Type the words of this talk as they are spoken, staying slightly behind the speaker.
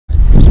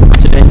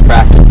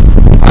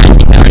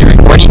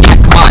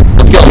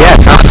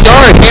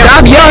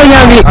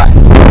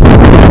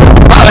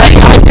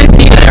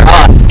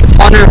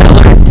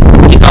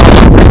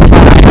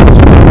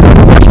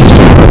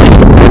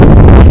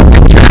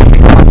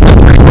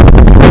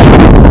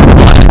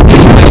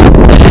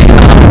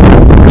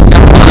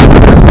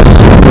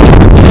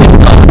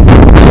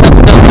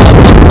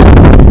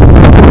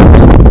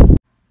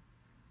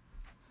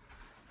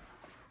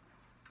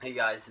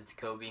guys, it's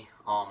Kobe.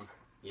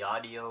 The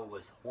audio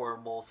was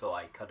horrible, so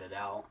I cut it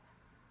out.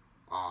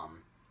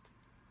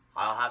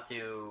 I'll have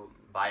to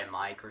buy a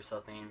mic or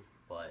something,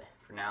 but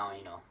for now,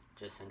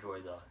 just enjoy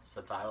the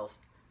subtitles.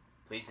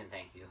 Please and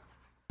thank you.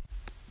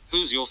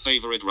 Who's your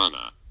favorite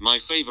runner? My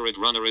favorite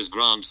runner is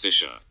Grant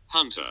Fisher.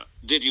 Hunter,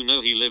 did you know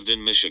he lived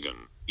in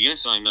Michigan?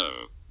 Yes, I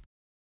know.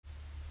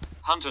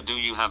 Hunter, do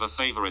you have a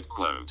favorite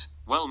quote?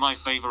 Well, my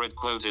favorite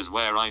quote is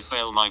where I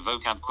fail my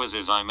vocab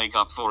quizzes I make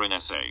up for in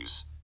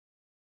essays.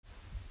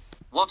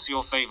 What's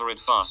your favorite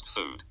fast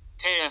food?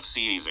 KFC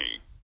easy.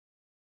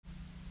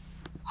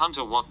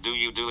 Hunter, what do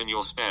you do in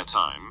your spare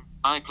time?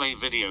 I play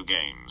video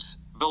games,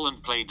 bowl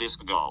and play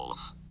disc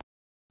golf.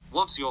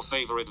 What's your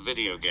favorite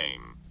video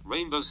game?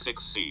 Rainbow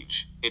Six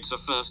Siege. It's a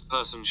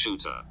first-person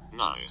shooter.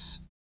 Nice.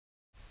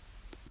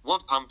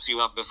 What pumps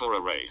you up before a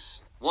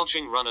race?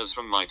 Watching runners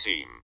from my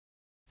team.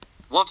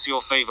 What's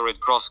your favorite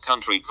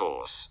cross-country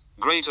course?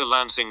 Greater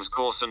Lansing's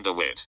course and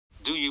DeWitt.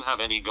 Do you have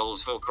any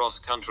goals for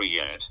cross-country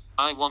yet?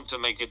 I want to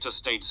make it to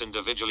states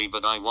individually,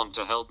 but I want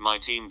to help my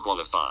team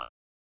qualify.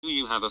 Do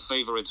you have a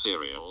favorite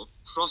cereal?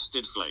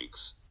 Frosted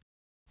Flakes.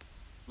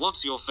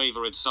 What's your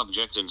favorite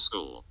subject in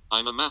school?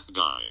 I'm a math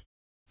guy.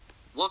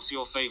 What's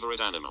your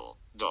favorite animal?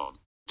 Dog.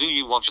 Do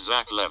you watch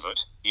Zach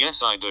Levitt?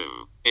 Yes, I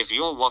do. If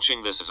you're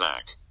watching this,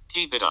 Zach,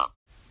 keep it up.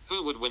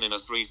 Who would win in a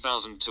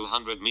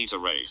 3,200 meter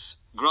race?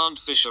 Grant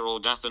Fisher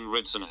or Dathan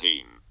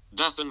Ritzenheen?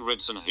 Dathan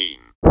Ritzenheen.